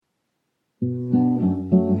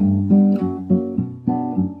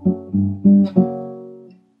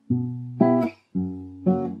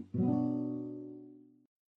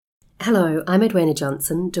Hello, I'm Edwina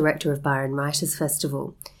Johnson, Director of Byron Writers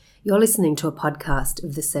Festival. You're listening to a podcast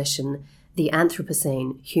of the session The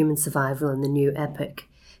Anthropocene, Human Survival in the New Epoch,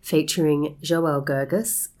 featuring Joelle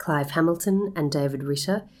Gergis, Clive Hamilton and David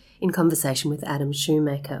Ritter in conversation with Adam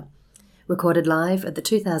Shoemaker, recorded live at the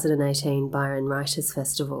 2018 Byron Writers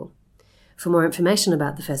Festival. For more information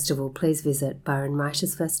about the festival, please visit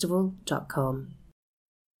byronwritersfestival.com.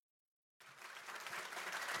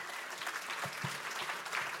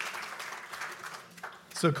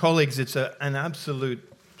 So, colleagues, it's an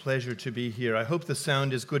absolute pleasure to be here. I hope the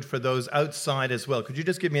sound is good for those outside as well. Could you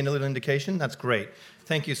just give me a little indication? That's great.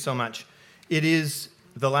 Thank you so much. It is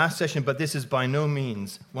the last session, but this is by no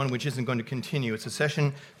means one which isn't going to continue. It's a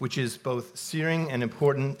session which is both searing and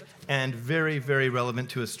important and very, very relevant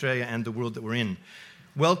to Australia and the world that we're in.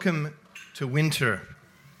 Welcome to winter.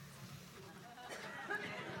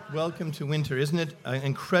 Welcome to winter. Isn't it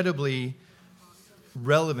incredibly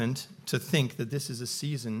relevant to think that this is a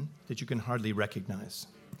season that you can hardly recognize?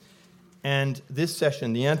 And this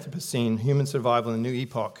session, The Anthropocene, Human Survival in the New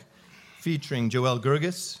Epoch, featuring Joelle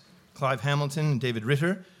Gergis, Clive Hamilton, and David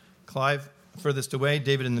Ritter. Clive furthest away,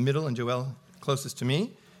 David in the middle, and Joelle closest to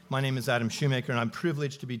me. My name is Adam Shoemaker, and I'm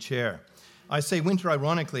privileged to be chair. I say winter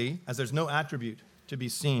ironically, as there's no attribute to be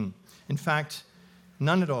seen. In fact,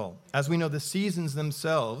 none at all. As we know, the seasons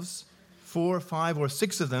themselves, 4, 5, or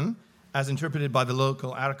 6 of them, as interpreted by the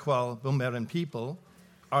local Arakwal Bumbaran people,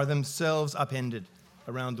 are themselves upended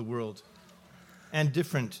around the world, and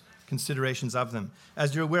different considerations of them.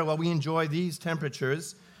 As you're aware, while we enjoy these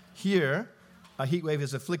temperatures, here, a heat wave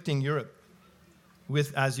is afflicting Europe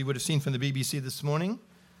with, as you would have seen from the BBC this morning,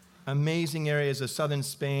 amazing areas of southern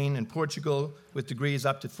Spain and Portugal with degrees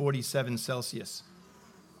up to 47 Celsius.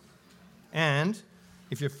 And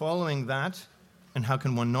if you're following that, and how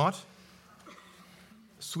can one not,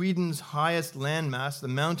 Sweden's highest landmass, the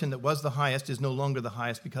mountain that was the highest, is no longer the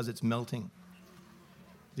highest because it's melting.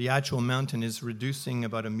 The actual mountain is reducing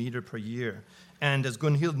about 1 meter per year. And as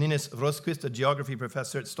Gunhild Ninnis Rosqvist, a geography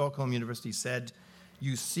professor at Stockholm University, said,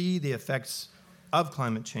 you see the effects of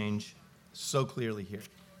climate change so clearly here.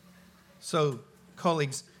 So,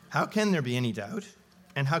 colleagues, how can there be any doubt?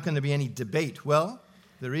 And how can there be any debate? Well,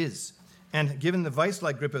 there is. And given the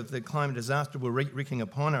vice-like grip of the climate disaster we're wreaking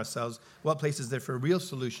upon ourselves, what place is there for real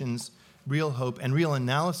solutions, real hope, and real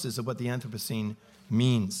analysis of what the Anthropocene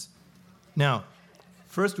means? Now,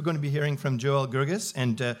 first we're going to be hearing from Joelle Gergis,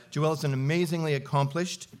 and Joelle is an amazingly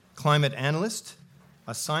accomplished climate analyst,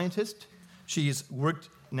 a scientist. She's worked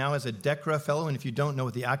now as a DECRA fellow, and if you don't know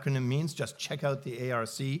what the acronym means, just check out the ARC,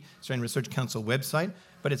 Australian Research Council website,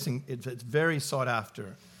 but it's very sought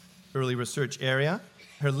after early research area.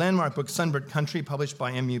 Her landmark book, Sunburnt Country, published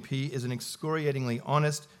by MUP, is an excoriatingly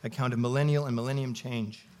honest account of millennial and millennium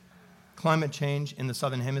change, climate change in the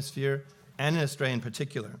Southern Hemisphere, and in Australia in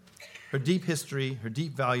particular. Her deep history, her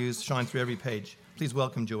deep values shine through every page. Please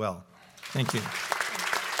welcome Joelle. Thank you.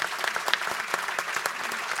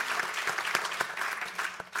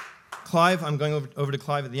 Clive, I'm going over to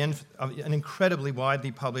Clive at the end, an incredibly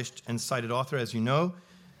widely published and cited author, as you know,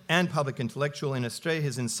 and public intellectual in Australia.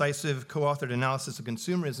 His incisive co-authored analysis of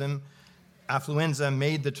consumerism, affluenza,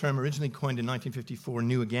 made the term originally coined in 1954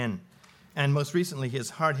 new again. And most recently, his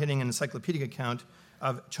hard-hitting and encyclopedic account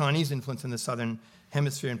of Chinese influence in the Southern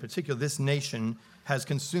Hemisphere, in particular, this nation, has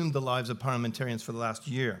consumed the lives of parliamentarians for the last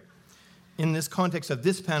year. In this context of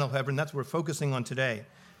this panel, however, and that's what we're focusing on today,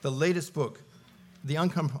 the latest book, The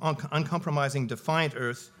Uncompromising Defiant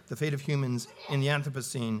Earth, The Fate of Humans in the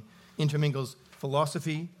Anthropocene, intermingles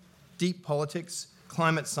philosophy, deep politics,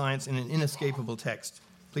 climate science in an inescapable text.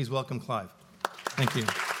 Please welcome Clive. Thank you.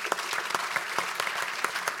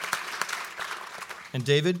 And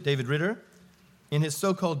David Ritter. In his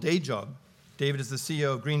so-called day job, David is the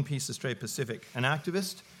CEO of Greenpeace Australia Pacific, an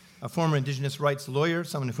activist, a former Indigenous rights lawyer,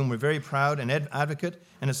 someone of whom we're very proud, an advocate,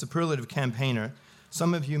 and a superlative campaigner.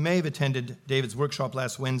 Some of you may have attended David's workshop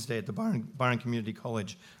last Wednesday at the Byron Community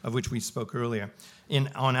College, of which we spoke earlier,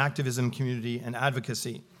 on activism, community, and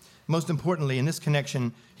advocacy. Most importantly, in this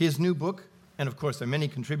connection, his new book, and of course there are many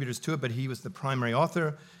contributors to it, but he was the primary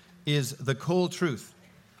author, is The Cold Truth,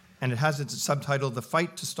 and it has its subtitle, The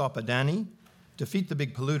Fight to Stop Adani, Defeat the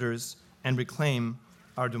Big Polluters, and Reclaim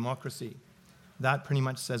Our Democracy. That pretty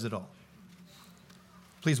much says it all.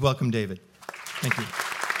 Please welcome David. Thank you.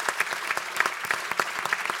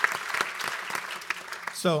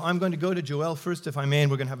 So I'm going to go to Joelle first, if I may,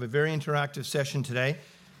 and we're going to have a very interactive session today.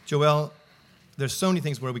 Joelle, there's so many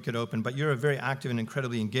things where we could open, but you're a very active and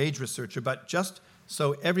incredibly engaged researcher. But just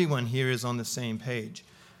so everyone here is on the same page,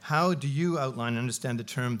 how do you outline and understand the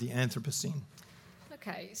term the Anthropocene? Look,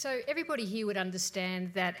 Okay, so everybody here would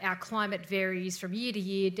understand that our climate varies from year to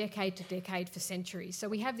year, decade to decade for centuries. So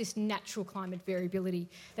we have this natural climate variability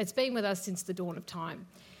that's been with us since the dawn of time.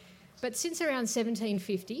 But since around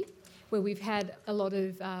 1750, where we've had a lot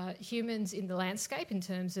of humans in the landscape in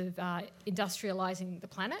terms of industrialising the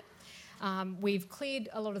planet, we've cleared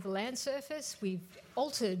a lot of the land surface, we've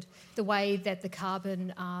altered the way that the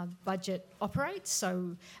carbon budget operates,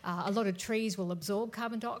 so a lot of trees will absorb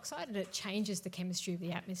carbon dioxide and it changes the chemistry of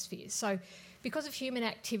the atmosphere. So because of human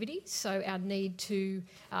activity, so our need to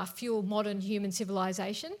fuel modern human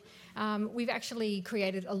civilisation, we've actually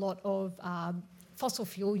created a lot of fossil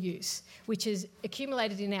fuel use, which is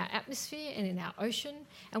accumulated in our atmosphere and in our ocean.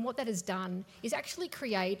 And what that has done is actually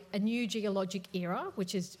create a new geologic era,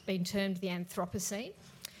 which has been termed the Anthropocene,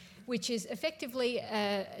 which is effectively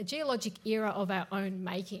a geologic era of our own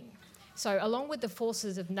making. So along with the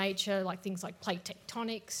forces of nature, like things like plate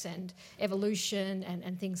tectonics and evolution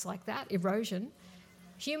and things like that, erosion,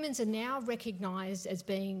 humans are now recognised as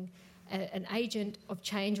being an agent of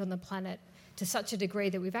change on the planet to such a degree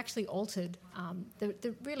that we've actually altered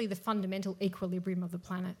really the fundamental equilibrium of the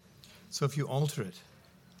planet. So if you alter it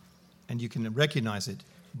and you can recognise it,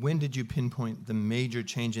 when did you pinpoint the major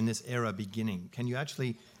change in this era beginning? Can you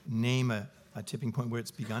actually name a tipping point where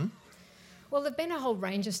it's begun? Well, there have been a whole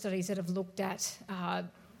range of studies that have looked at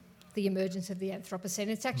the emergence of the Anthropocene.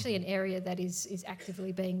 It's actually an area that is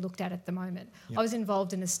actively being looked at the moment. Yep. I was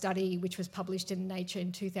involved in a study which was published in Nature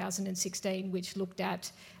in 2016, which looked at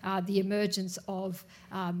the emergence of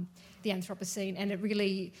the Anthropocene, and it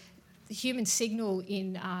really, the human signal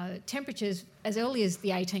in temperatures as early as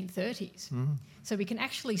the 1830s. Mm. So we can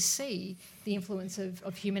actually see the influence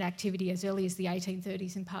of human activity as early as the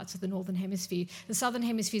 1830s in parts of the Northern Hemisphere. The Southern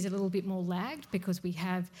Hemisphere is a little bit more lagged because we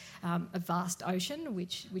have a vast ocean,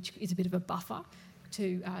 which is a bit of a buffer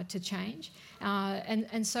to change.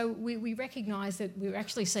 And so we recognise that we're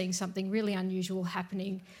actually seeing something really unusual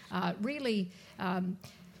happening,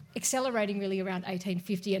 accelerating really around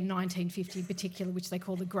 1850 and 1950 in particular, which they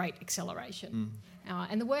call the Great Acceleration. Mm.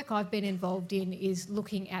 And the work I've been involved in is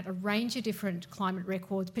looking at a range of different climate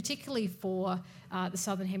records, particularly for the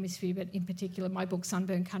Southern Hemisphere, but in particular my book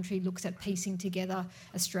Sunburned Country looks at piecing together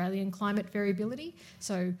Australian climate variability.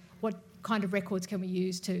 So what kind of records can we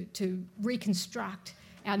use to reconstruct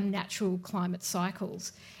our natural climate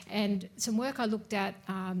cycles? And some work I looked at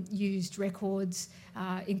used records,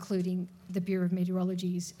 including the Bureau of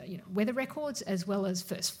Meteorology's weather records, as well as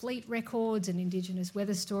First Fleet records and Indigenous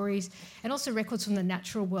weather stories, and also records from the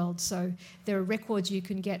natural world. So there are records you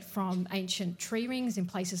can get from ancient tree rings in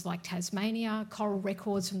places like Tasmania, coral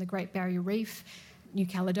records from the Great Barrier Reef, New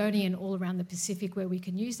Caledonia and all around the Pacific where we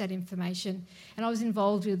can use that information. And I was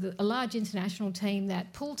involved with a large international team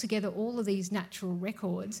that pulled together all of these natural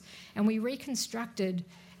records, and we reconstructed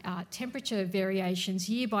temperature variations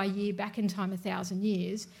year by year back in time 1,000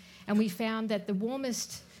 years, and we found that the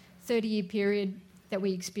warmest 30-year period that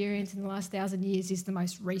we experienced in the last 1,000 years is the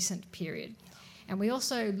most recent period. And we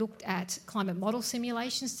also looked at climate model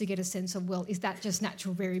simulations to get a sense of, well, is that just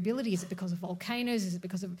natural variability? Is it because of volcanoes? Is it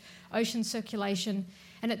because of ocean circulation?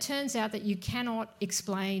 And it turns out that you cannot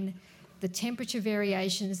explain the temperature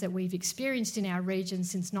variations that we've experienced in our region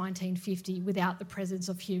since 1950 without the presence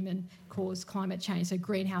of human-caused climate change, so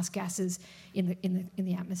greenhouse gases in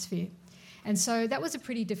the atmosphere. And so that was a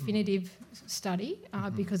pretty definitive study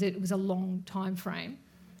because it was a long time frame.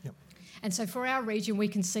 And so for our region, we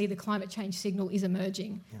can see the climate change signal is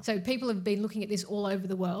emerging. Yep. So people have been looking at this all over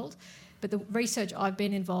the world, but the research I've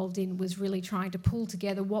been involved in was really trying to pull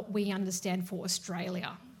together what we understand for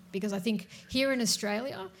Australia. Because I think here in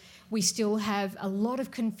Australia, we still have a lot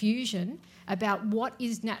of confusion about what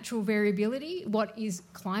is natural variability, what is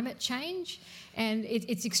climate change. And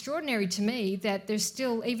it's extraordinary to me that there's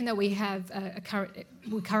still, even though we have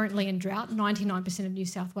we're currently in drought, 99% of New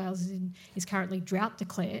South Wales is currently drought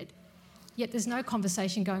declared, yet there's no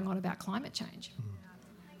conversation going on about climate change. Mm.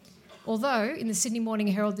 Although in the Sydney Morning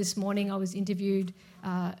Herald this morning I was interviewed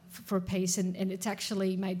for a piece and it's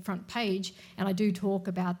actually made front page, and I do talk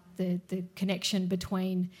about the connection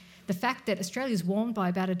between the fact that Australia's warmed by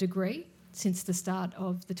about 1 degree since the start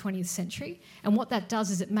of the 20th century, and what that does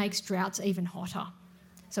is it makes droughts even hotter.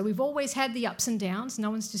 So we've always had the ups and downs, no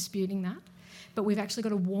one's disputing that, but we've actually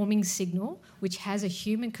got a warming signal which has a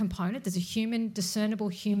human component. There's a discernible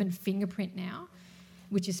human fingerprint now,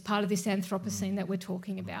 which is part of this Anthropocene that we're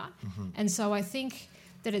talking about. Mm-hmm. And so I think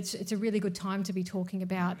that it's a really good time to be talking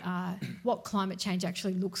about what climate change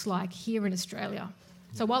actually looks like here in Australia.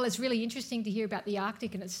 So while it's really interesting to hear about the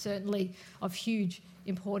Arctic, and it's certainly of huge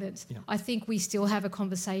importance, I think we still have a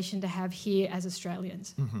conversation to have here as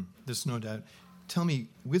Australians. Mm-hmm. There's no doubt. tell me,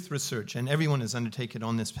 with research, and everyone has undertaken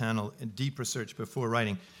on this panel deep research before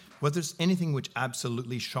writing, was there anything which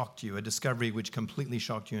absolutely shocked you, a discovery which completely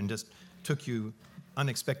shocked you and just took you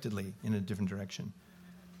unexpectedly in a different direction?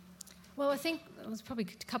 Well, I think there's probably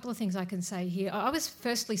a couple of things I can say here. I was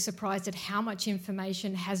firstly surprised at how much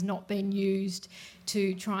information has not been used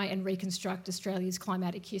to try and reconstruct Australia's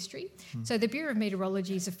climatic history. So the Bureau of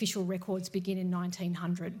Meteorology's official records begin in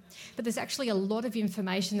 1900, but there's actually a lot of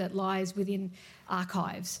information that lies within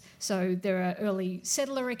archives. So there are early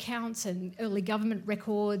settler accounts and early government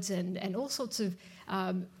records and all sorts of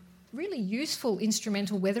really useful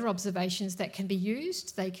instrumental weather observations that can be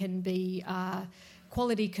used. They can be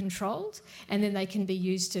quality controlled, and then they can be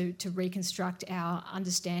used to reconstruct our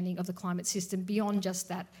understanding of the climate system beyond just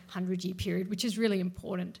that 100-year period, which is really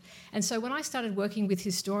important. And so when I started working with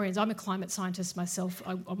historians, I'm a climate scientist myself,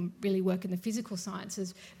 I really work in the physical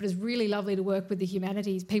sciences, but it's really lovely to work with the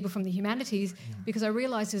humanities, people from the humanities, because I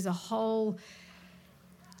realised there's a whole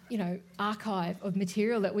archive of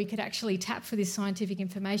material that we could actually tap for this scientific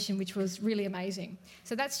information, which was really amazing.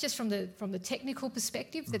 So that's just from the technical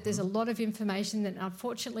perspective, that there's a lot of information that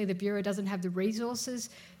unfortunately the Bureau doesn't have the resources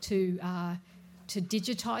to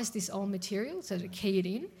digitise this old material, so to key it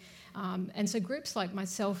in. And so groups like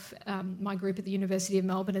myself, my group at the University of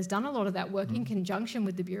Melbourne has done a lot of that work in conjunction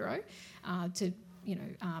with the Bureau to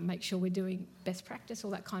make sure we're doing best practice,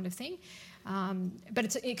 all that kind of thing. But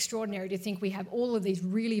it's extraordinary to think we have all of these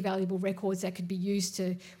really valuable records that could be used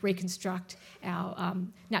to reconstruct our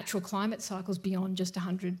natural climate cycles beyond just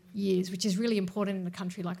 100 years, which is really important in a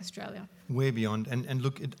country like Australia. Way beyond. And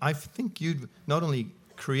look, I think you've not only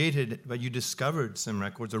created, but you discovered some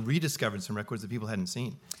records or rediscovered some records that people hadn't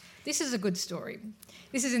seen. This is a good story.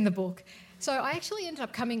 This is in the book. So I actually ended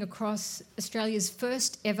up coming across Australia's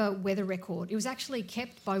first ever weather record. It was actually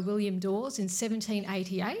kept by William Dawes in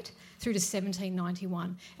 1788 through to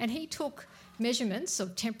 1791. And he took measurements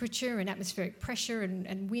of temperature and atmospheric pressure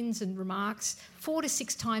and winds and remarks 4 to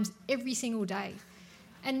 6 times every single day.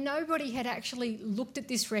 And nobody had actually looked at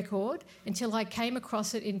this record until I came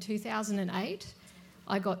across it in 2008.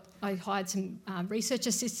 I hired some research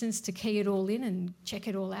assistants to key it all in and check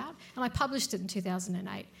it all out, and I published it in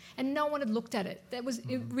 2008. And no one had looked at it.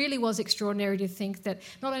 It really was extraordinary to think that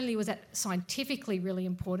not only was that scientifically really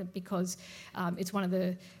important because it's one of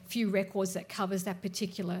the few records that covers that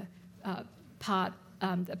particular part,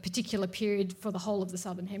 a particular period for the whole of the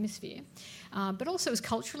Southern Hemisphere, but also it was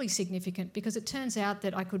culturally significant because it turns out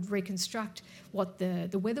that I could reconstruct what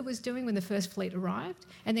the weather was doing when the first fleet arrived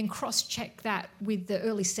and then cross-check that with the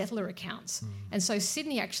early settler accounts. And so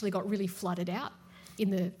Sydney actually got really flooded out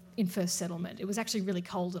in first settlement. It was actually really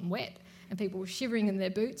cold and wet and people were shivering in their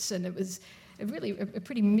boots, and it was a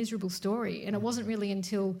pretty miserable story. And it wasn't really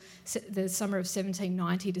until the summer of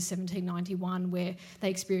 1790 to 1791 where they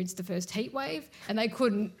experienced the first heat wave, and they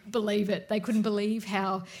couldn't believe it. They couldn't believe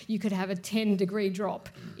how you could have a 10-degree drop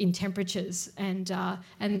in temperatures, and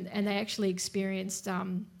they actually experienced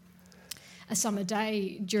a summer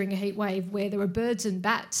day during a heat wave where there were birds and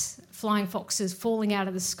bats, flying foxes, falling out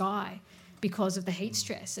of the sky because of the heat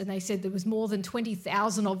stress. And they said there was more than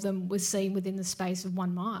 20,000 of them was seen within the space of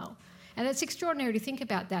 1 mile. And it's extraordinary to think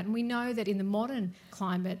about that. And we know that in the modern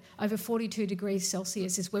climate, over 42 degrees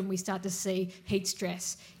Celsius is when we start to see heat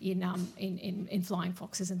stress in flying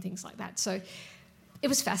foxes and things like that. So it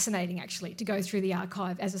was fascinating, actually, to go through the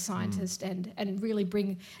archive as a scientist and really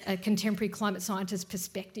bring a contemporary climate scientist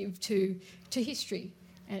perspective to history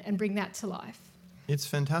and bring that to life. It's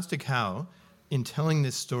fantastic how, in telling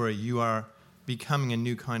this story, you are becoming a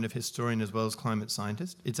new kind of historian as well as climate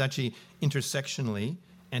scientist. It's actually intersectionally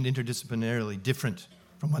and interdisciplinarily different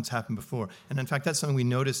from what's happened before. And in fact, that's something we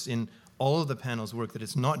notice in all of the panel's work, that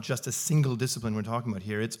it's not just a single discipline we're talking about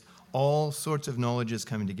here, it's all sorts of knowledges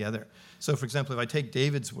coming together. So for example, if I take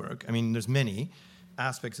David's work, I mean, there's many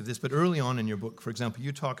aspects of this, but early on in your book, for example,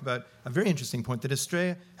 you talk about a very interesting point, that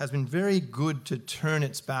Australia has been very good to turn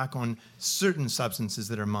its back on certain substances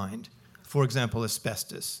that are mined. For example,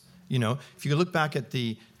 asbestos. You know, if you look back at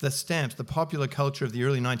the stamps, the popular culture of the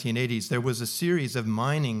early 1980s, there was a series of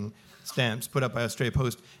mining stamps put up by Australia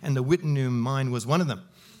Post, and the Wittenoom mine was one of them,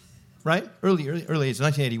 right? Early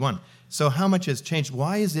 1981. So how much has changed?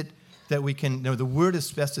 Why is it that we can, the word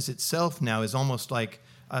asbestos itself now is almost like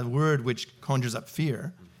a word which conjures up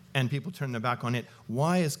fear, and people turn their back on it?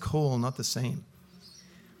 Why is coal not the same?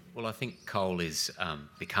 Well, I think coal is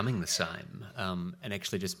becoming the same. And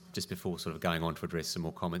actually, just before sort of going on to address some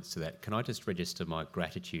more comments to that, can I just register my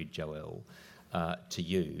gratitude, Joelle, to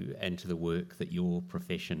you and to the work that your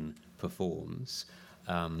profession performs,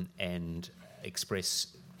 and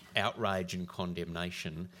express outrage and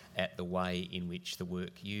condemnation at the way in which the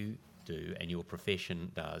work you do and your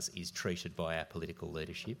profession does is treated by our political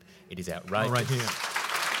leadership. It is outrageous. All right here.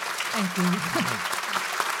 Thank you.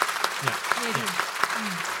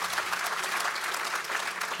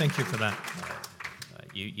 Thank you for that.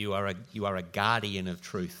 You are a guardian of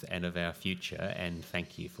truth and of our future, and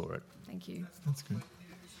thank you for it. Thank you. That's good.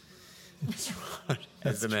 That's right,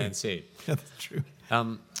 as the man said. That's true.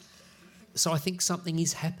 So I think something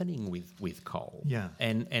is happening with coal, Yeah.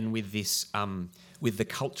 and with this, with the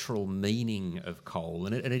cultural meaning of coal,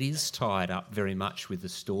 and it is tied up very much with the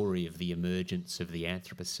story of the emergence of the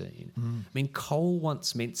Anthropocene. I mean, coal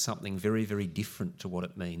once meant something very, very different to what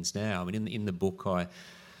it means now. I mean, in the book I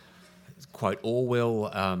quote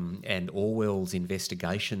Orwell and Orwell's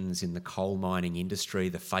investigations in the coal mining industry,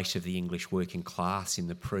 the fate of the English working class in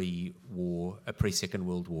the pre-Second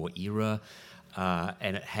World War era.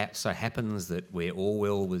 And it so happens that where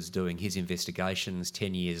Orwell was doing his investigations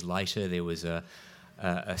 10 years later, there was a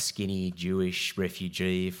skinny Jewish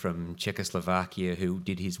refugee from Czechoslovakia who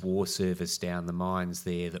did his war service down the mines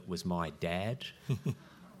there that was my dad.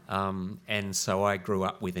 And so I grew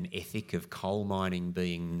up with an ethic of coal mining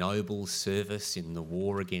being noble service in the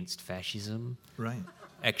war against fascism. Right.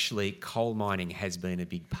 Actually, coal mining has been a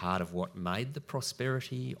big part of what made the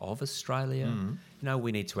prosperity of Australia. You know,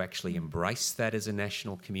 we need to actually embrace that as a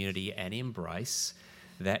national community and embrace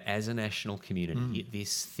that as a national community,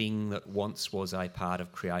 this thing that once was a part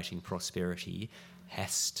of creating prosperity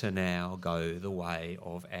has to now go the way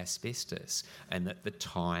of asbestos, and that the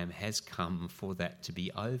time has come for that to be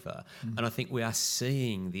over. And I think we are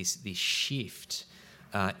seeing this shift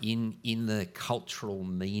in the cultural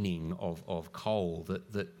meaning of coal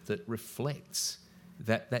that reflects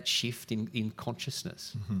that shift in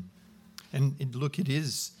consciousness. And look, it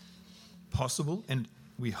is possible, and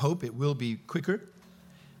we hope it will be quicker.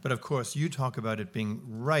 But of course, you talk about it being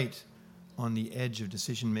right on the edge of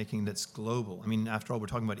decision-making that's global. I mean, after all, we're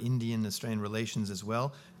talking about Indian-Australian relations as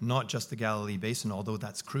well, not just the Galilee Basin, although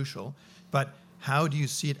that's crucial. But how do you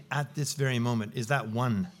see it at this very moment? Is that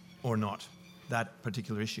one or not, that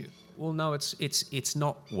particular issue? Well, no, it's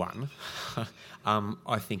not one.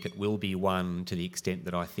 I think it will be one to the extent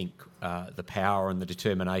that I think the power and the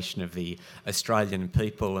determination of the Australian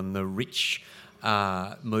people and the rich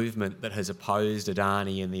movement that has opposed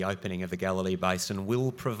Adani and the opening of the Galilee Basin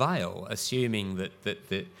will prevail, assuming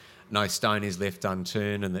that no stone is left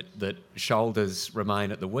unturned and that shoulders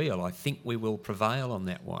remain at the wheel. I think we will prevail on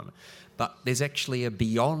that one. But there's actually a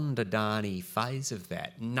beyond Adani phase of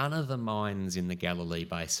that. None of the mines in the Galilee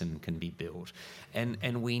Basin can be built.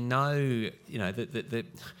 And we know, you know, that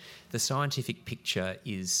the scientific picture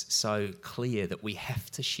is so clear that we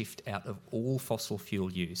have to shift out of all fossil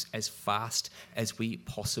fuel use as fast as we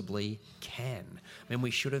possibly can. I mean,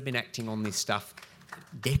 we should have been acting on this stuff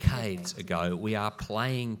decades ago. We are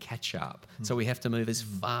playing catch up. So we have to move as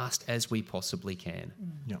fast as we possibly can.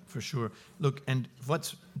 Yeah, for sure. Look, and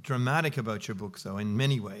what's dramatic about your book, though, in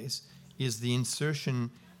many ways, is the insertion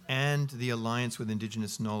and the alliance with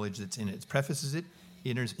Indigenous knowledge that's in it. It prefaces it,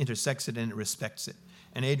 it intersects it, and it respects it.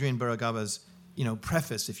 And Adrian Baragaba's,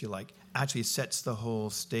 preface, if you like, actually sets the whole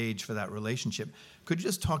stage for that relationship. Could you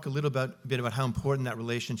just talk a little bit about how important that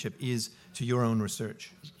relationship is to your own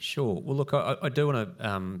research? Sure. Well, look, I do want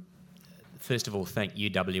to, first of all, thank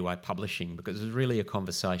UWA Publishing, because it was really a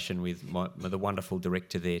conversation with the wonderful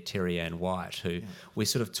director there, Terry Ann White, who we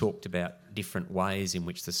sort of talked about different ways in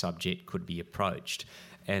which the subject could be approached.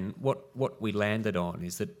 And what we landed on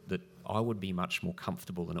is that I would be much more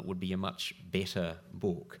comfortable and it would be a much better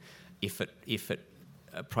book if it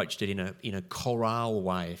approached it in a chorale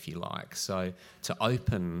way, if you like. So to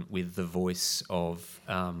open with the voice of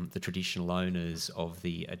the traditional owners of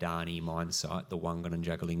the Adani mine site, the Wangan and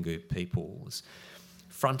Jagalingou peoples,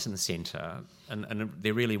 front and centre, and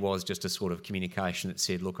there really was just a sort of communication that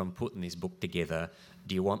said, look, I'm putting this book together.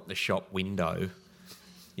 Do you want the shop window,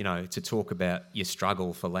 to talk about your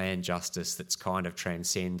struggle for land justice that's kind of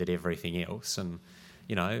transcended everything else? And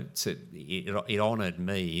it honoured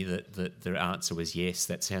me that the answer was yes,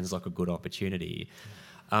 that sounds like a good opportunity.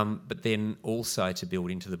 But then also to build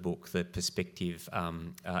into the book the perspective,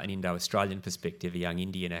 an Indo-Australian perspective, a young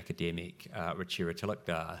Indian academic, Ruchira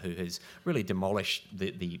Tilakdar, who has really demolished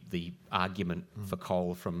the argument for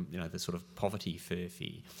coal from the sort of poverty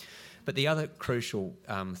furphy. But the other crucial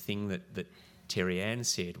thing that Terry Ann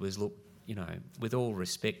said was, look, with all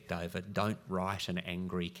respect, David, don't write an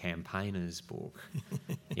angry campaigner's book.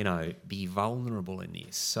 Be vulnerable in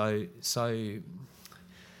this. So,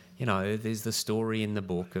 there's the story in the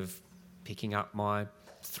book of picking up my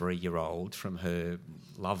 3-year-old from her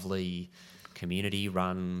lovely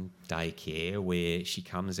community-run daycare where she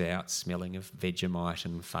comes out smelling of Vegemite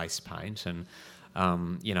and face paint, and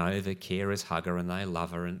the carers hug her and they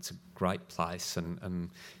love her, and it's a great place, and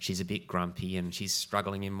she's a bit grumpy and she's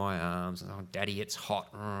struggling in my arms, and, "Oh, Daddy, it's hot."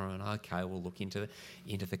 And okay, we'll look into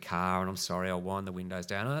the car, and I'm sorry, I'll wind the windows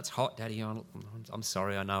down. "Oh, it's hot, Daddy. I'm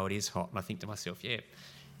sorry, I know it is hot." And I think to myself, yeah,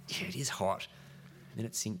 it is hot. And then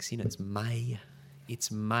it sinks in. It's May,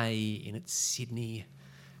 and it's Sydney,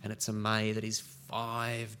 and it's a May that is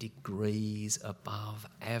 5 degrees above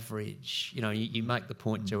average. You make the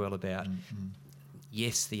point, Joelle, about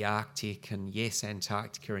yes, the Arctic, and yes,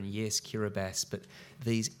 Antarctica, and yes, Kiribati, but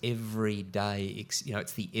these everyday, it's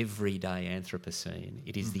the everyday Anthropocene.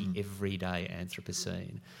 It is the everyday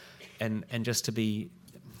Anthropocene, and just to be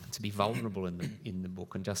vulnerable in the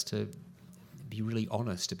book, and just to be really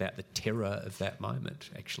honest about the terror of that moment,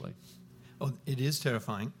 actually. Oh, it is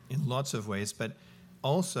terrifying in lots of ways, but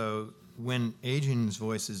also when Adrian's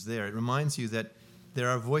voice is there, it reminds you that there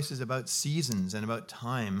are voices about seasons and about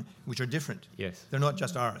time which are different. Yes. They're not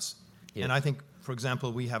just ours. Yeah. And I think, for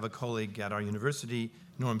example, we have a colleague at our university,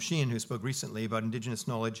 Norm Sheehan, who spoke recently about Indigenous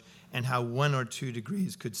knowledge and how 1 or 2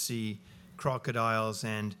 degrees could see crocodiles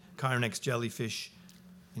and Chironex jellyfish,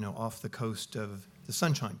 off the coast of the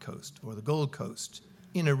Sunshine Coast or the Gold Coast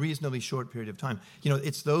in a reasonably short period of time.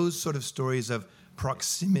 It's those sort of stories of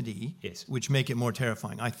proximity which make it more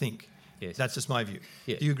terrifying, I think. Yes. That's just my view.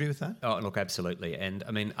 Yeah. Do you agree with that? Oh, look, absolutely. And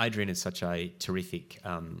I mean, Adrian is such a terrific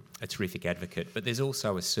advocate, but there's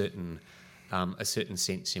also a certain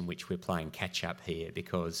sense in which we're playing catch up here,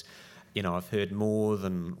 because, I've heard more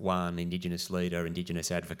than one Indigenous leader,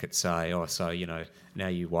 Indigenous advocate say, "Oh, so, now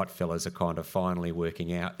you white fellas are kind of finally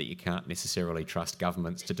working out that you can't necessarily trust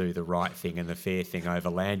governments to do the right thing and the fair thing over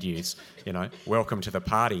land use, welcome to the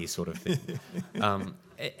party," sort of thing.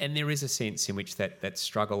 And there is a sense in which that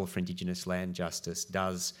struggle for Indigenous land justice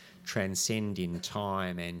does transcend in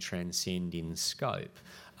time and transcend in scope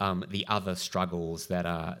the other struggles that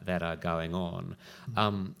are going on.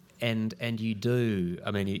 And you do,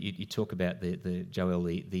 I mean, you talk about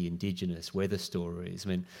the Indigenous weather stories. I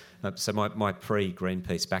mean, so my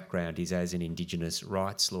pre-Greenpeace background is as an Indigenous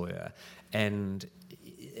rights lawyer, and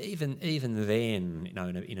even then,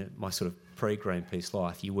 in my sort of pre-Greenpeace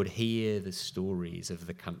life, you would hear the stories of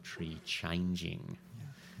the country changing.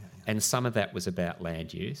 And some of that was about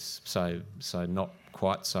land use, so not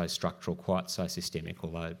quite so structural, quite so systemic,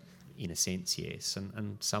 although in a sense, yes.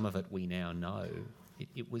 And some of it we now know.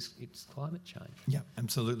 It's climate change. Yeah,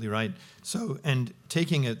 absolutely right. So, and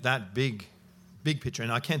taking that big picture,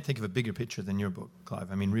 and I can't think of a bigger picture than your book,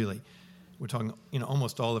 Clive. I mean, really, we're talking,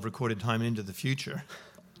 almost all of recorded time into the future.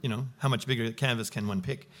 How much bigger a canvas can one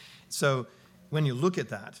pick? So, when you look at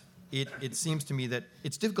that, it seems to me that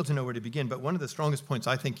it's difficult to know where to begin. But one of the strongest points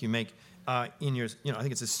I think you make in your, I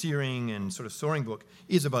think it's a searing and sort of soaring book,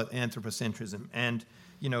 is about anthropocentrism and,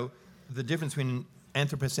 the difference between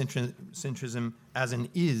anthropocentrism as an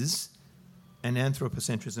is and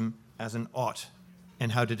anthropocentrism as an ought,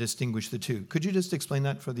 and how to distinguish the two. Could you just explain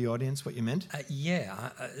that for the audience, what you meant?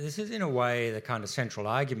 This is in a way the kind of central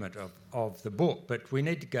argument of the book, but we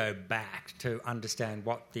need to go back to understand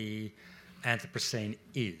what the Anthropocene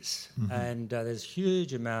is. And there's a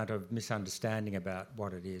huge amount of misunderstanding about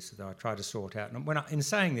what it is that I try to sort out. And in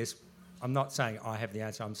saying this, I'm not saying I have the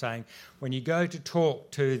answer. I'm saying when you go to talk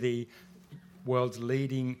to the world's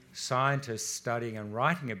leading scientists studying and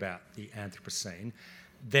writing about the Anthropocene,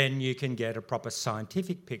 then you can get a proper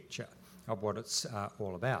scientific picture of what it's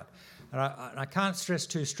all about. And I can't stress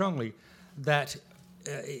too strongly that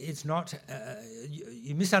it's not...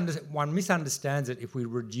 one misunderstands it if we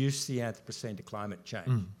reduce the Anthropocene to climate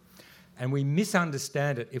change. And we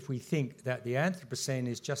misunderstand it if we think that the Anthropocene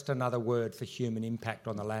is just another word for human impact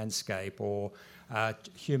on the landscape or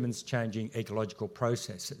humans changing ecological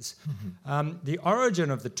processes. The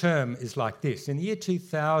origin of the term is like this. In the year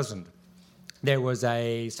 2000, there was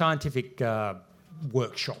a scientific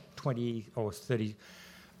workshop, 20 or 30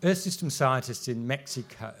 Earth system scientists in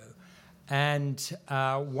Mexico. And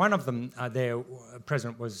one of them there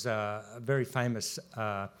present was a very famous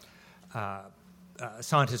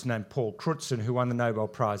scientist named Paul Crutzen, who won the Nobel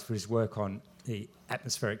Prize for his work on the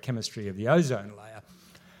atmospheric chemistry of the ozone layer.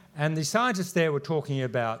 And the scientists there were talking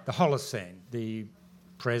about the Holocene, the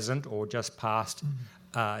present or just past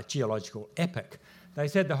geological epoch. They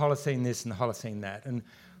said the Holocene this and the Holocene that. And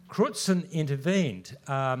Crutzen intervened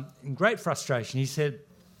in great frustration. He said,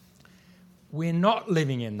 "We're not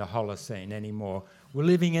living in the Holocene anymore. We're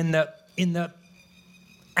living in the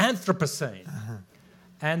Anthropocene."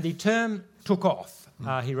 And the term took off.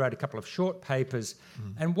 He wrote a couple of short papers.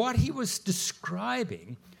 And what he was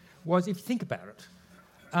describing was, if you think about it,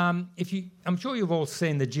 I'm sure you've all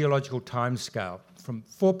seen the geological timescale from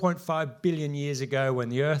 4.5 billion years ago when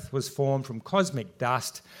the Earth was formed from cosmic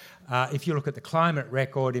dust. If you look at the climate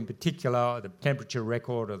record in particular, the temperature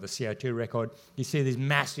record or the CO2 record, you see these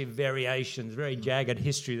massive variations, very jagged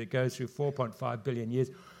history that goes through 4.5 billion years,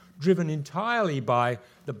 driven entirely by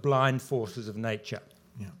the blind forces of nature.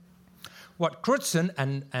 Yeah. What Crutzen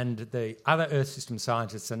and the other Earth system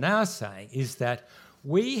scientists are now saying is that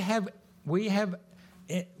we have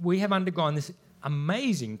undergone this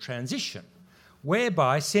amazing transition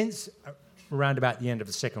whereby since around about the end of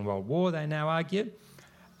the Second World War, they now argue,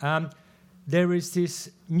 there is this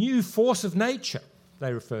new force of nature,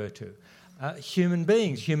 they refer to, human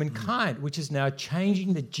beings, humankind, which is now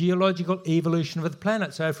changing the geological evolution of the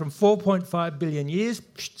planet. So from 4.5 billion years,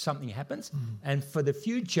 something happens, and for the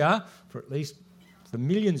future, for at least for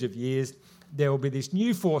millions of years, there will be this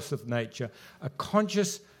new force of nature, a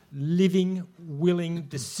conscious, living, willing,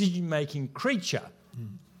 decision-making creature,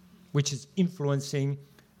 which is influencing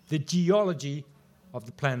the geology of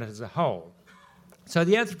the planet as a whole. So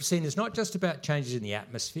the Anthropocene is not just about changes in the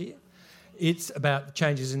atmosphere, it's about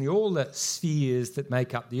changes in all the spheres that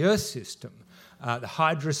make up the Earth system. The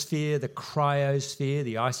hydrosphere, the cryosphere,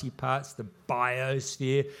 the icy parts, the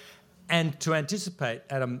biosphere. And to anticipate,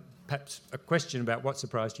 Adam, perhaps a question about what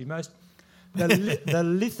surprised you most, the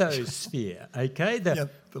lithosphere, okay?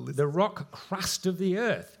 The rock crust of the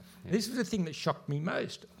Earth. Yeah. This was the thing that shocked me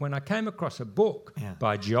most when I came across a book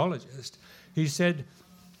by a geologist who said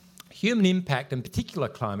human impact, in particular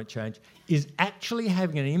climate change, is actually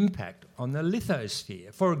having an impact on the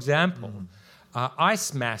lithosphere. For example,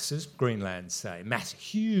 ice masses, Greenland say,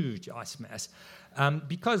 huge ice mass,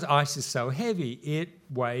 because ice is so heavy, it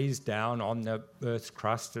weighs down on the Earth's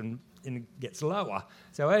crust and it gets lower.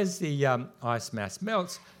 So as the ice mass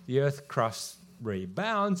melts, the Earth crust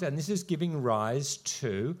rebounds, and this is giving rise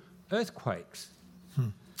to earthquakes,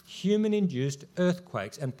 human-induced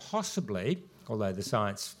earthquakes, and possibly, although the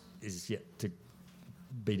science is yet to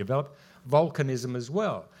be developed, volcanism as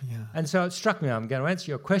well. Yeah. And so it struck me, I'm going to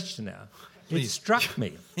answer your question now. Please. It struck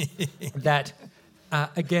me that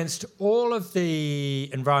against all of the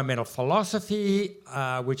environmental philosophy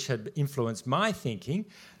which had influenced my thinking,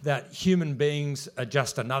 that human beings are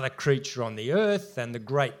just another creature on the earth, and the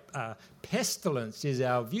great pestilence is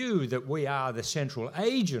our view that we are the central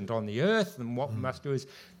agent on the earth, and what we must do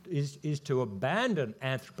is to abandon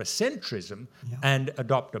anthropocentrism and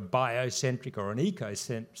adopt a biocentric or an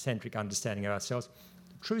ecocentric understanding of ourselves.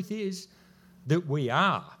 The truth is that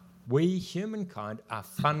we, humankind, are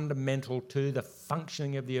fundamental to the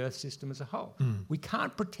functioning of the Earth system as a whole. We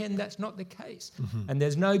can't pretend that's not the case. And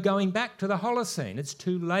there's no going back to the Holocene. It's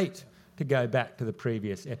too late to go back to the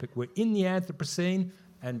previous epoch. We're in the Anthropocene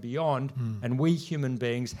and beyond, and we human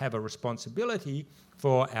beings have a responsibility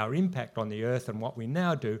for our impact on the Earth and what we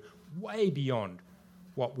now do way beyond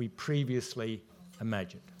what we previously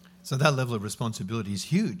imagined. So that level of responsibility is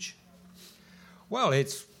huge. Well,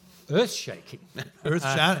 it's earth-shaking.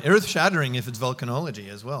 Earth-shattering if it's volcanology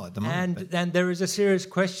as well at the moment. And there is a serious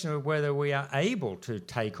question of whether we are able to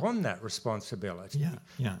take on that responsibility.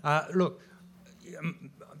 Look,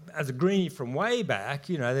 as a greenie from way back,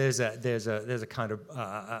 you know, there's a kind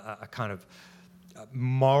of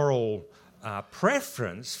moral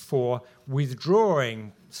preference for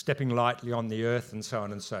withdrawing, stepping lightly on the earth, and so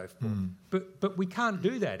on and so forth. But we can't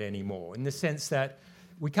do that anymore, in the sense that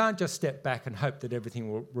we can't just step back and hope that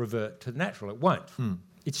everything will revert to natural. It won't.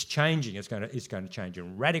 It's changing. It's going to change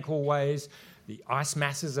in radical ways. The ice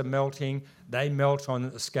masses are melting. They melt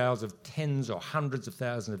on the scales of tens or hundreds of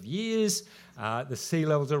thousands of years. The sea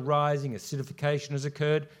levels are rising. Acidification has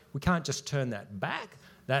occurred. We can't just turn that back.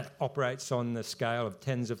 That operates on the scale of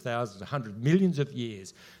tens of thousands, 100 millions of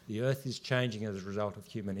years. The Earth is changing as a result of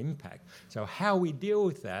human impact. So how we deal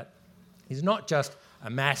with that is not just a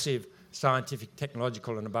massive scientific,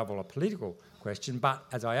 technological, and above all a political question, but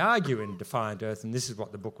as I argue in Defiant Earth, and this is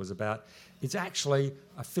what the book was about, it's actually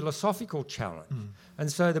a philosophical challenge.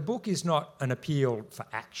 And so the book is not an appeal for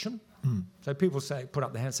action. So people say, put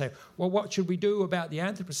up their hand and say, well, what should we do about the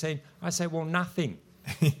Anthropocene? I say, well, nothing.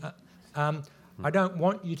 I don't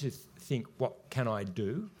want you to think, what can I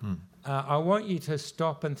do? I want you to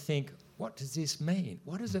stop and think, what does this mean?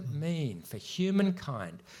 What does it mean for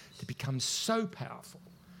humankind to become so powerful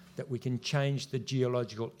that we can change the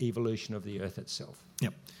geological evolution of the Earth itself?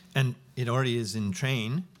 Yep. And it already is in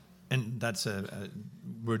train, and that's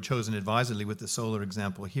we're chosen advisedly with the solar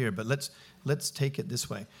example here, but let's take it this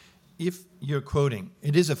way. if you're quoting,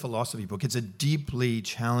 it is a philosophy book. It's a deeply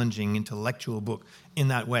challenging intellectual book in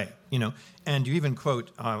that way, you know. And you even quote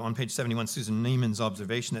on page 71 Susan Neiman's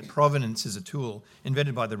observation that providence is a tool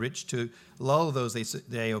invented by the rich to lull those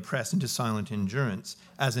they oppress into silent endurance,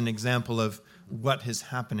 as an example of what is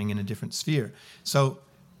happening in a different sphere. So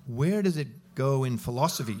where does it go in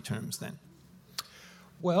philosophy terms then?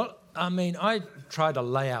 Well, I mean, I try to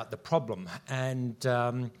lay out the problem, and,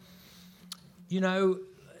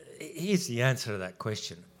 here's the answer to that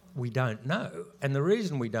question. We don't know. And the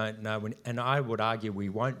reason we don't know, and I would argue we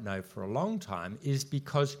won't know for a long time, is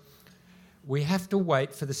because we have to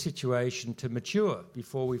wait for the situation to mature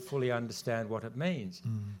before we fully understand what it means.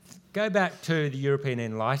 Go back to the European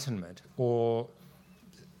Enlightenment, or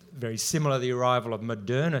very similar, the arrival of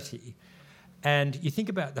modernity, and you think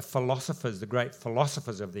about the philosophers, the great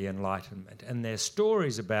philosophers of the Enlightenment, and their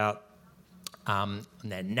stories about, and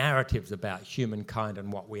their narratives about humankind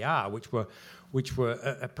and what we are, which were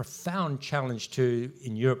a profound challenge to,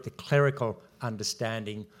 in Europe, the clerical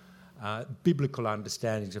understanding, biblical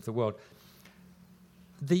understandings of the world.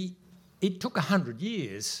 It took 100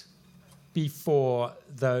 years before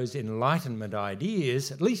those Enlightenment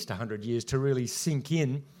ideas, at least 100 years, to really sink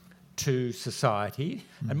in to society,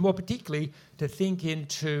 and more particularly to think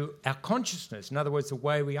into our consciousness. In other words, the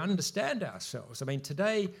way we understand ourselves. I mean,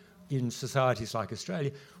 today in societies like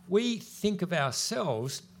Australia, we think of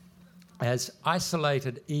ourselves as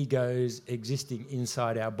isolated egos existing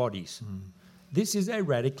inside our bodies. This is a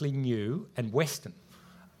radically new and Western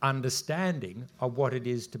understanding of what it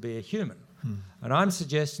is to be a human. And I'm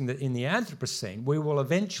suggesting that in the Anthropocene, we will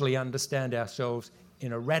eventually understand ourselves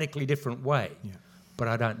in a radically different way. Yeah. But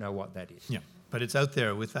I don't know what that is. Yeah, but it's out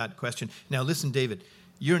there with that question. Now, listen, David,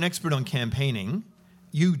 you're an expert on campaigning.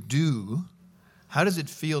 You do. How does it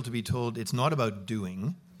feel to be told it's not about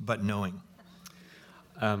doing, but knowing?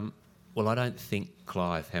 Well, I don't think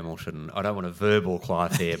Clive Hamilton, I don't want to verbal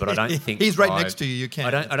Clive there, but I don't think he's Clive, right next to you, you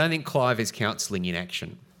can't. I don't think Clive is counselling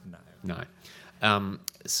inaction. No.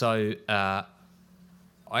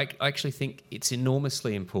 I actually think it's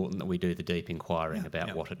enormously important that we do the deep inquiring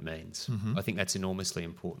about what it means. I think that's enormously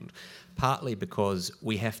important, partly because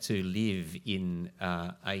we have to live in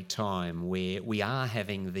a time where we are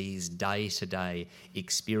having these day-to-day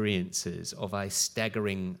experiences of a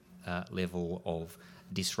staggering level of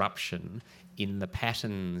disruption in the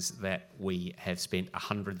patterns that we have spent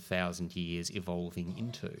 100,000 years evolving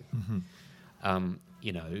into.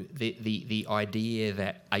 The idea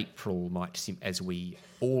that April might, as we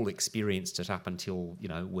all experienced it up until,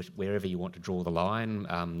 wherever you want to draw the line,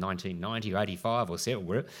 1990 or 85 or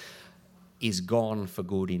 7, is gone for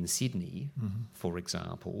good in Sydney, for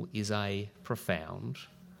example, is a profound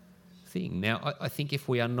thing. Now, I think if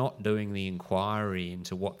we are not doing the inquiry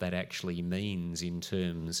into what that actually means in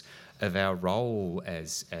terms of our role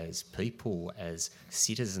as people, as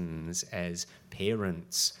citizens, as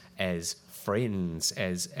parents, as friends,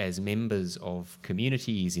 as members of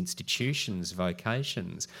communities, institutions,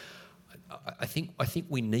 vocations, I think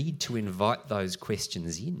we need to invite those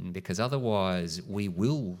questions in, because otherwise we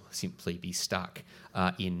will simply be stuck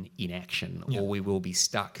in inaction, or we will be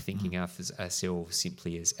stuck thinking of ourselves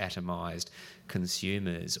simply as atomised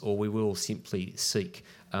consumers, or we will simply seek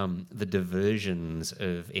the diversions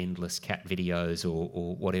of endless cat videos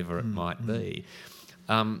or whatever it might be.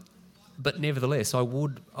 But nevertheless, I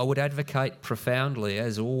would advocate profoundly,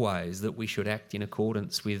 as always, that we should act in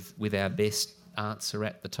accordance with our best answer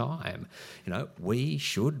at the time. We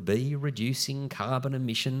should be reducing carbon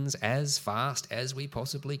emissions as fast as we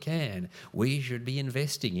possibly can. We should be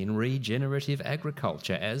investing in regenerative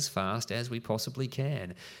agriculture as fast as we possibly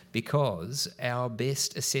can, because our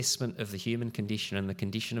best assessment of the human condition and the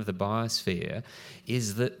condition of the biosphere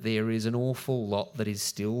is that there is an awful lot that is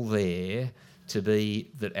still there to be,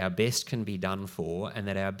 that our best can be done for, and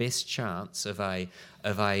that our best chance of a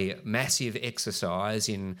massive exercise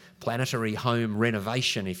in planetary home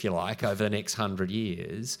renovation, if you like, over the next 100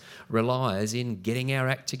 years relies in getting our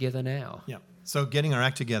act together now. Yeah. So getting our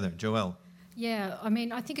act together, Joelle. Yeah,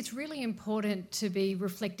 I think it's really important to be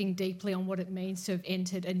reflecting deeply on what it means to have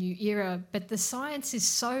entered a new era, but the science is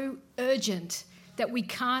so urgent that we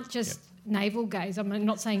can't just navel gaze. I'm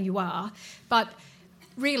not saying you are, but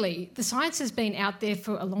really, the science has been out there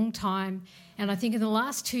for a long time, and I think in the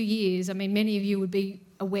last 2 years, many of you would be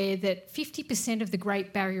aware that 50% of the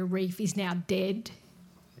Great Barrier Reef is now dead.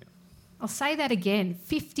 Yep. I'll say that again,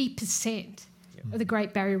 50% of the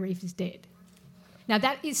Great Barrier Reef is dead. Now,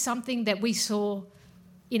 that is something that we saw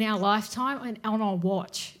in our lifetime and on our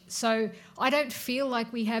watch. So I don't feel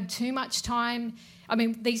like we have too much time.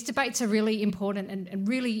 These debates are really important and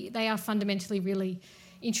really, they are fundamentally really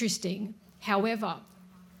interesting. However,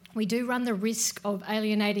 we do run the risk of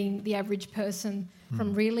alienating the average person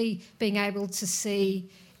from really being able to see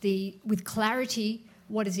with clarity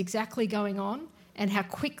what is exactly going on and how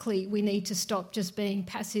quickly we need to stop just being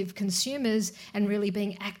passive consumers and really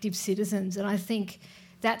being active citizens. And I think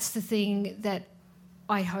that's the thing that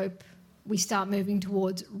I hope we start moving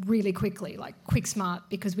towards really quickly, like quick smart,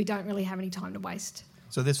 because we don't really have any time to waste.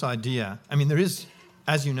 So this idea, I mean, there is,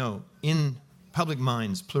 as you know, in public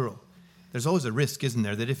minds, plural, there's always a risk, isn't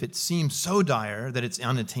there, that if it seems so dire that it's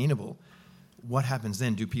unattainable, what happens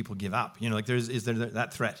then? Do people give up? You know, like is there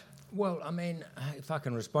that threat? Well, I mean, if I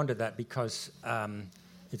can respond to that, because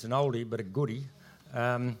it's an oldie but a goodie.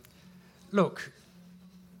 Look,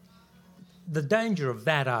 the danger of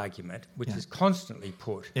that argument, which is constantly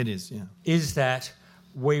put, is that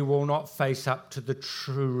we will not face up to the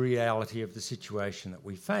true reality of the situation that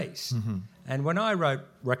we face. Mm-hmm. And when I wrote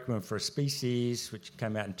Requiem for a Species, which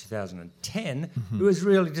came out in 2010, it was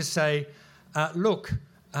really to say, look,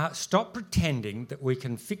 stop pretending that we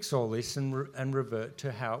can fix all this and revert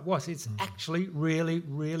to how it was. It's actually really,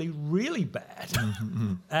 really, really bad.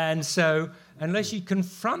 And so unless you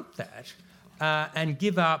confront that and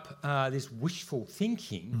give up this wishful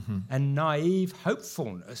thinking and naive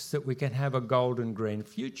hopefulness that we can have a golden green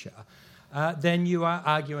future, then you are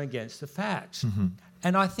arguing against the facts.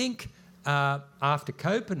 And I think after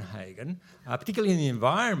Copenhagen, particularly in the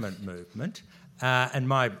environment movement, and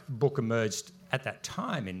my book emerged at that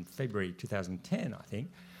time in February 2010, I think,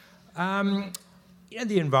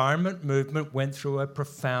 the environment movement went through a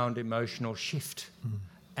profound emotional shift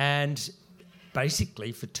and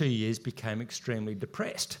basically for 2 years became extremely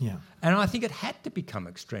depressed. Yeah. And I think it had to become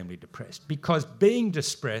extremely depressed because being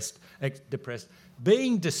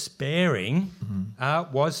being despairing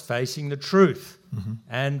was facing the truth.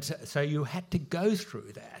 And so you had to go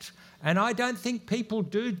through that. And I don't think people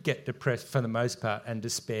do get depressed for the most part and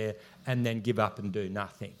despair and then give up and do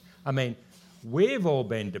nothing. I mean, we've all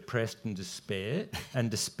been depressed and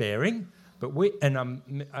despairing, but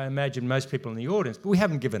I imagine most people in the audience, but we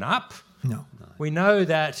haven't given up. No. We know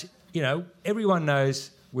that, everyone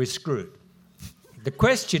knows we're screwed. The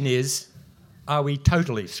question is, are we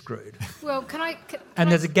totally screwed? Well,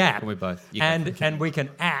 there's a gap. Can we both? And we can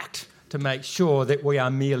act to make sure that we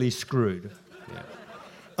are merely screwed. Yeah.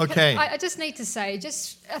 Okay. I just need to say,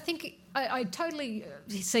 I think I totally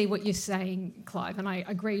see what you're saying, Clive, and I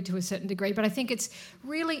agree to a certain degree, but I think it's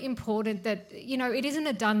really important that, it isn't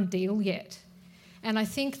a done deal yet. And I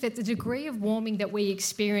think that the degree of warming that we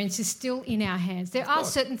experience is still in our hands. There are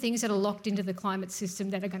certain things that are locked into the climate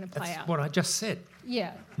system that are going to play out. That's what I just said.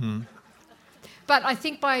 Yeah. But I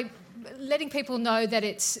think by letting people know that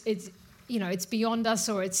it's beyond us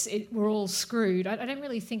or we're all screwed, I don't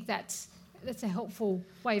really think that's a helpful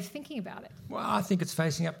way of thinking about it. Well, I think it's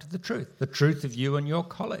facing up to the truth of you and your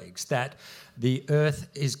colleagues, that the Earth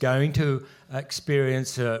is going to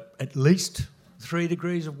experience at least 3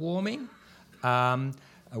 degrees of warming.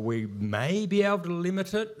 We may be able to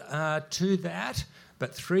limit it to that,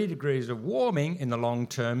 but 3 degrees of warming in the long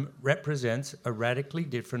term represents a radically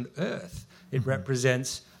different Earth. It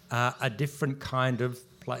represents a different kind of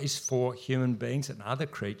place for human beings and other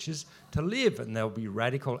creatures to live, and there'll be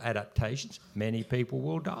radical adaptations. Many people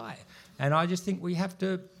will die. And I just think we have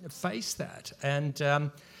to face that. And,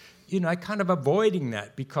 kind of avoiding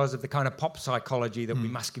that because of the kind of pop psychology that we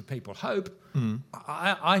must give people hope,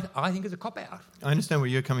 I think is a cop-out. I understand where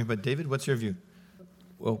you're coming from, but David, what's your view?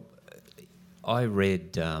 Well, I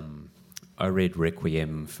read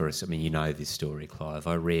Requiem for us. I mean, you know this story, Clive.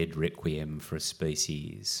 I read Requiem for a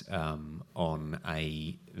Species on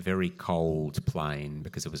a very cold plane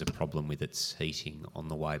because there was a problem with its heating on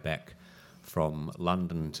the way back from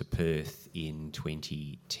London to Perth in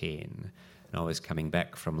 2010. And I was coming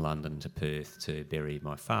back from London to Perth to bury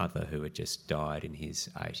my father, who had just died in his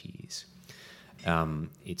 80s.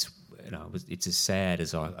 It's as sad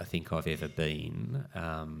as I think I've ever been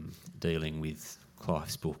dealing with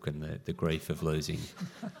Clive's book and the grief of losing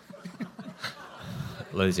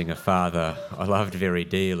a father I loved very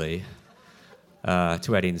dearly.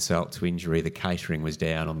 To add insult to injury, the catering was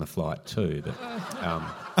down on the flight too.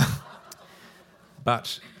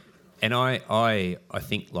 But I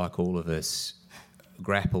think, like all of us,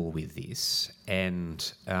 grapple with this.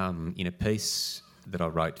 And in a piece that I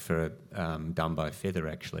wrote for Dumbo Feather,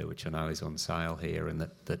 actually, which I know is on sale here, and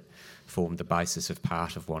that formed the basis of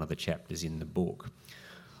part of one of the chapters in the book,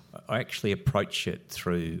 I actually approach it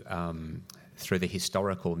through the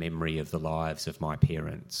historical memory of the lives of my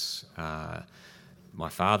parents. My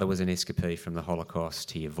father was an escapee from the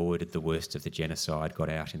Holocaust. He avoided the worst of the genocide, got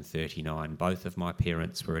out in 1939. Both of my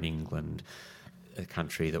parents were in England. a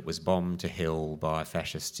country that was bombed to hell by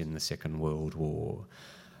fascists in the Second World War.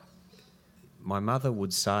 My mother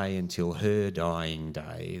would say until her dying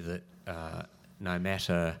day that no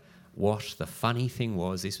matter what, the funny thing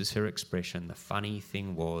was, this was her expression, the funny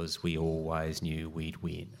thing was we always knew we'd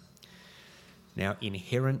win. Now,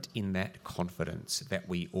 inherent in that confidence that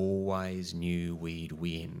we always knew we'd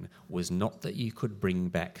win was not that you could bring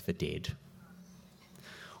back the dead,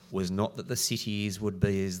 was not that the cities would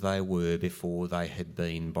be as they were before they had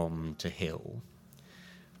been bombed to hell,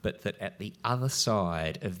 but that at the other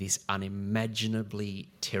side of this unimaginably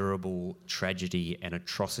terrible tragedy and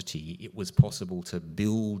atrocity, it was possible to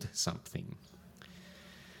build something.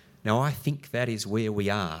 Now, I think that is where we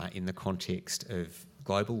are in the context of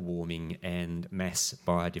global warming and mass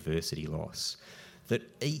biodiversity loss, that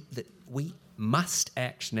we must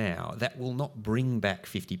act now. That will not bring back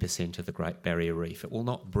 50% of the Great Barrier Reef. It will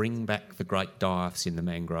not bring back the great die-offs in the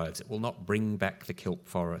mangroves. It will not bring back the kelp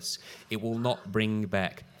forests. It will not bring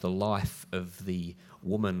back the life of the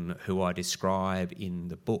woman who I describe in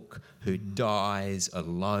the book, who dies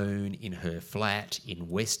alone in her flat in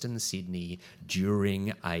Western Sydney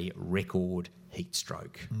during a record heat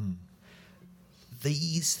stroke.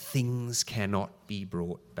 These things cannot be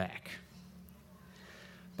brought back.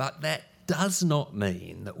 But that does not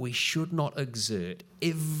mean that we should not exert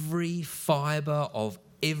every fibre of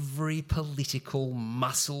every political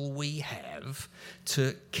muscle we have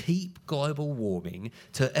to keep global warming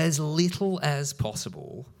to as little as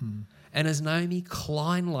possible. And as Naomi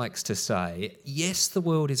Klein likes to say, yes, the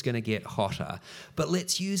world is going to get hotter, but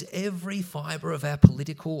let's use every fibre of our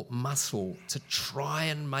political muscle to try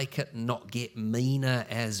and make it not get meaner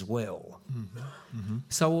as well.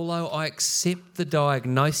 So although I accept the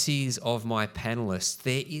diagnoses of my panellists,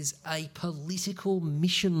 there is a political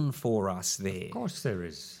mission for us there. Of course there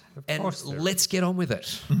is. And let's get on with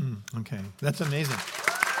it. Okay, that's amazing.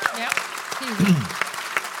 Yep.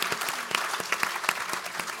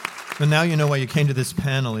 So now you know why you came to this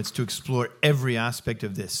panel. It's to explore every aspect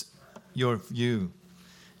of this, your view.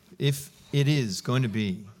 If it is going to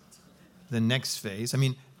be the next phase, I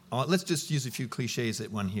mean, let's just use a few cliches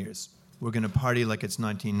that one hears. We're going to party like it's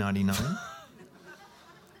 1999.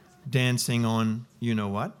 Dancing on you know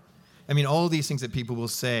what. I mean, all these things that people will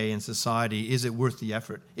say in society, is it worth the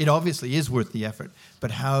effort? It obviously is worth the effort.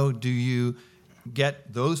 But how do you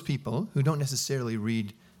get those people who don't necessarily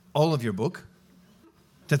read all of your book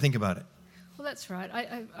to think about it? Well, that's right.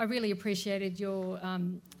 I really appreciated your,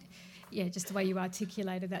 just the way you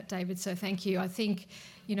articulated that, David. So thank you. I think,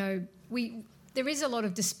 there is a lot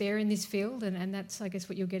of despair in this field, and that's, I guess,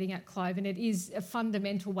 what you're getting at, Clive. And it is a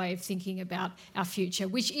fundamental way of thinking about our future,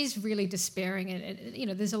 which is really despairing.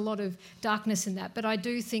 And there's a lot of darkness in that. But I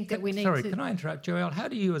do think that we need to... Sorry, can I interrupt, Joelle? How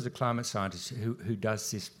do you, as a climate scientist who does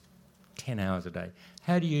this 10 hours a day,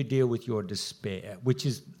 how do you deal with your despair, which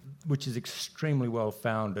is extremely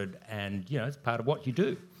well-founded and, it's part of what you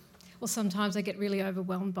do? Well, sometimes I get really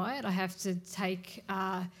overwhelmed by it. I have to take,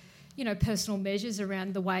 personal measures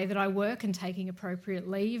around the way that I work and taking appropriate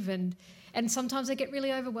leave. And sometimes I get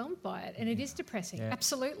really overwhelmed by it. And it is depressing,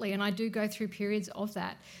 absolutely. And I do go through periods of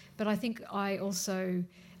that. But I think I also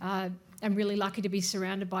am really lucky to be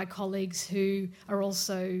surrounded by colleagues who are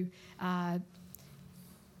also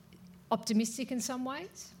optimistic in some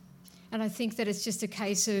ways. And I think that it's just a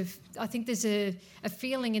case of, I think there's a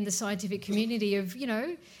feeling in the scientific community of,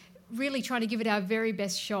 really trying to give it our very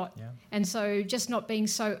best shot. Yeah. And so just not being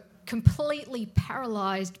so completely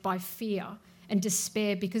paralysed by fear and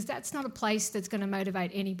despair, because that's not a place that's going to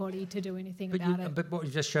motivate anybody to do anything about it. But what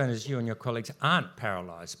you've just shown is you and your colleagues aren't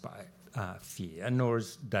paralysed by fear, nor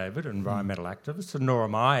is David, an environmental activist, and nor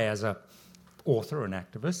am I as an author and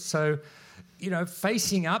activist. So...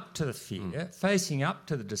 facing up to the fear, facing up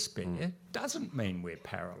to the despair doesn't mean we're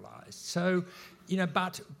paralysed. So,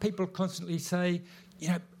 but people constantly say,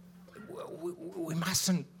 we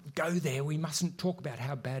mustn't go there, we mustn't talk about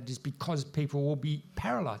how bad it is because people will be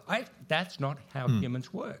paralysed. That's not how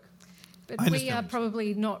humans work. But we are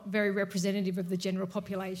probably not very representative of the general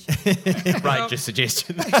population. Right, just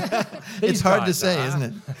suggestion. It's hard to say, isn't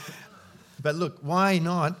it? But look, why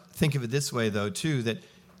not think of it this way, though, too, that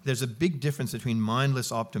there's a big difference between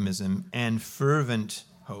mindless optimism and fervent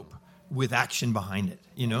hope with action behind it,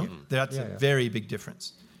 That's a very big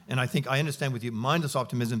difference. And I think I understand with you, mindless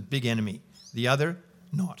optimism, big enemy. The other,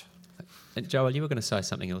 not. And Joelle, you were going to say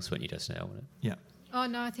something else, weren't you, just now? Yeah. Oh,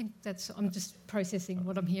 no, I think I'm just processing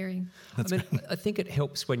what I'm hearing. I think it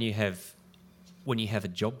helps when you have when you have a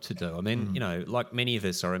job to do. I mean, like many of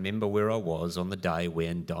us, I remember where I was on the day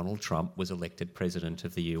when Donald Trump was elected president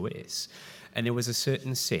of the US. And there was a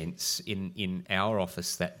certain sense in our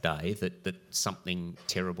office that day that something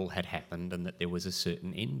terrible had happened and that there was a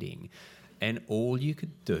certain ending. And all you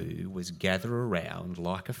could do was gather around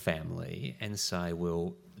like a family and say,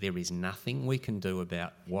 well, there is nothing we can do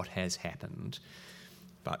about what has happened,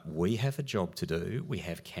 but we have a job to do. We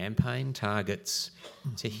have campaign targets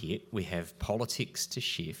to hit. We have politics to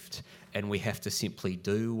shift. And we have to simply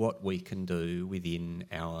do what we can do within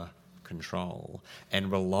our control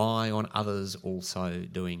and rely on others also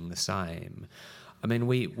doing the same. I mean,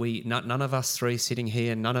 none of us three sitting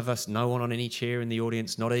here, no one on any chair in the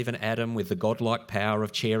audience, not even Adam with the godlike power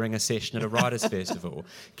of chairing a session at a writers' festival,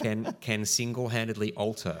 can single-handedly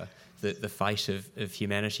alter the fate of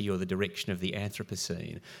humanity or the direction of the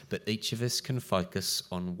Anthropocene. But each of us can focus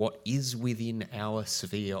on what is within our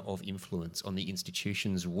sphere of influence, on the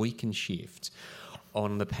institutions we can shift,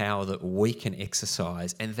 on the power that we can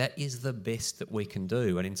exercise, and that is the best that we can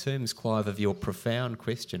do. And in terms, Clive, of your profound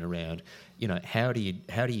question around, how do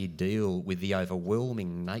you deal with the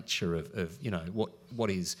overwhelming nature of what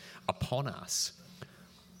is upon us?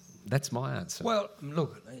 That's my answer. Well,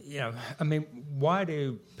 look, I mean, why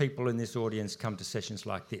do people in this audience come to sessions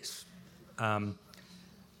like this?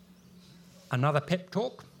 Another pep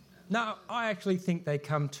talk? No, I actually think they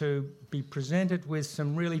come to be presented with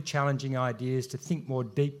some really challenging ideas, to think more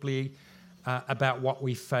deeply about what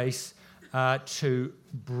we face, to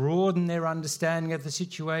broaden their understanding of the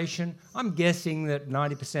situation. I'm guessing that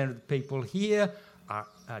 90% of the people here are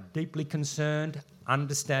deeply concerned,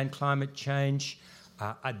 understand climate change,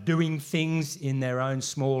 are doing things in their own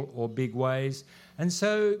small or big ways. And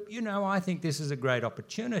so, I think this is a great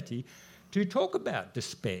opportunity to talk about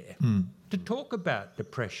despair, to talk about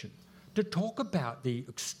depression, to talk about the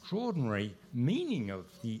extraordinary meaning of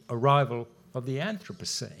the arrival of the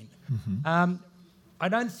Anthropocene. Mm-hmm. I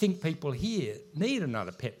don't think people here need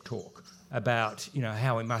another pep talk about,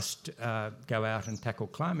 how we must go out and tackle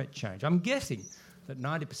climate change. I'm guessing that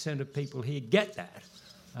 90% of people here get that.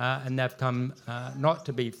 And they've come not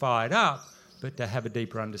to be fired up, but to have a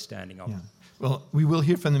deeper understanding of it. Well, we will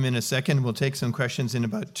hear from them in a second. We'll take some questions in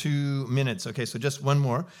about 2 minutes. Okay, so just one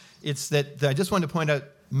more. It's that I just want to point out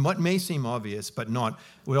what may seem obvious, but not.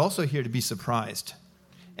 We're also here to be surprised.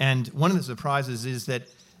 And one of the surprises is that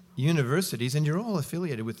universities, and you're all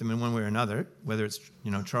affiliated with them in one way or another, whether it's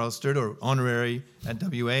Charles Sturt or honorary at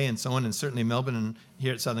WA and so on, and certainly Melbourne and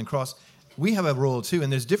here at Southern Cross, we have a role too,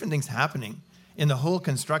 and there's different things happening in the whole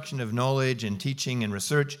construction of knowledge and teaching and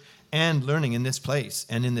research and learning in this place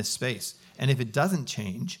and in this space. And if it doesn't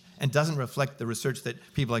change and doesn't reflect the research that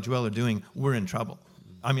people like Joelle are doing, we're in trouble.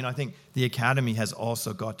 I mean, I think the academy has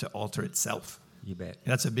also got to alter itself. You bet.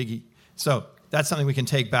 That's a biggie. So that's something we can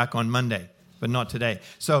take back on Monday, but not today.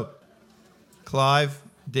 So Clive,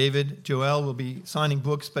 David, Joelle will be signing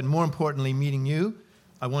books, but more importantly, meeting you.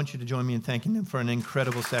 I want you to join me in thanking them for an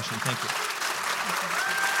incredible session. Thank you.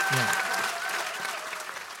 Yeah.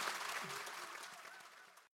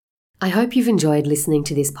 I hope you've enjoyed listening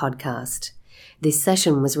to this podcast. This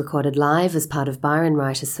session was recorded live as part of Byron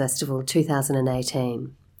Writers Festival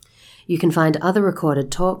 2018. You can find other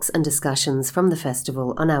recorded talks and discussions from the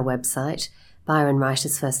festival on our website,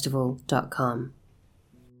 byronwritersfestival.com.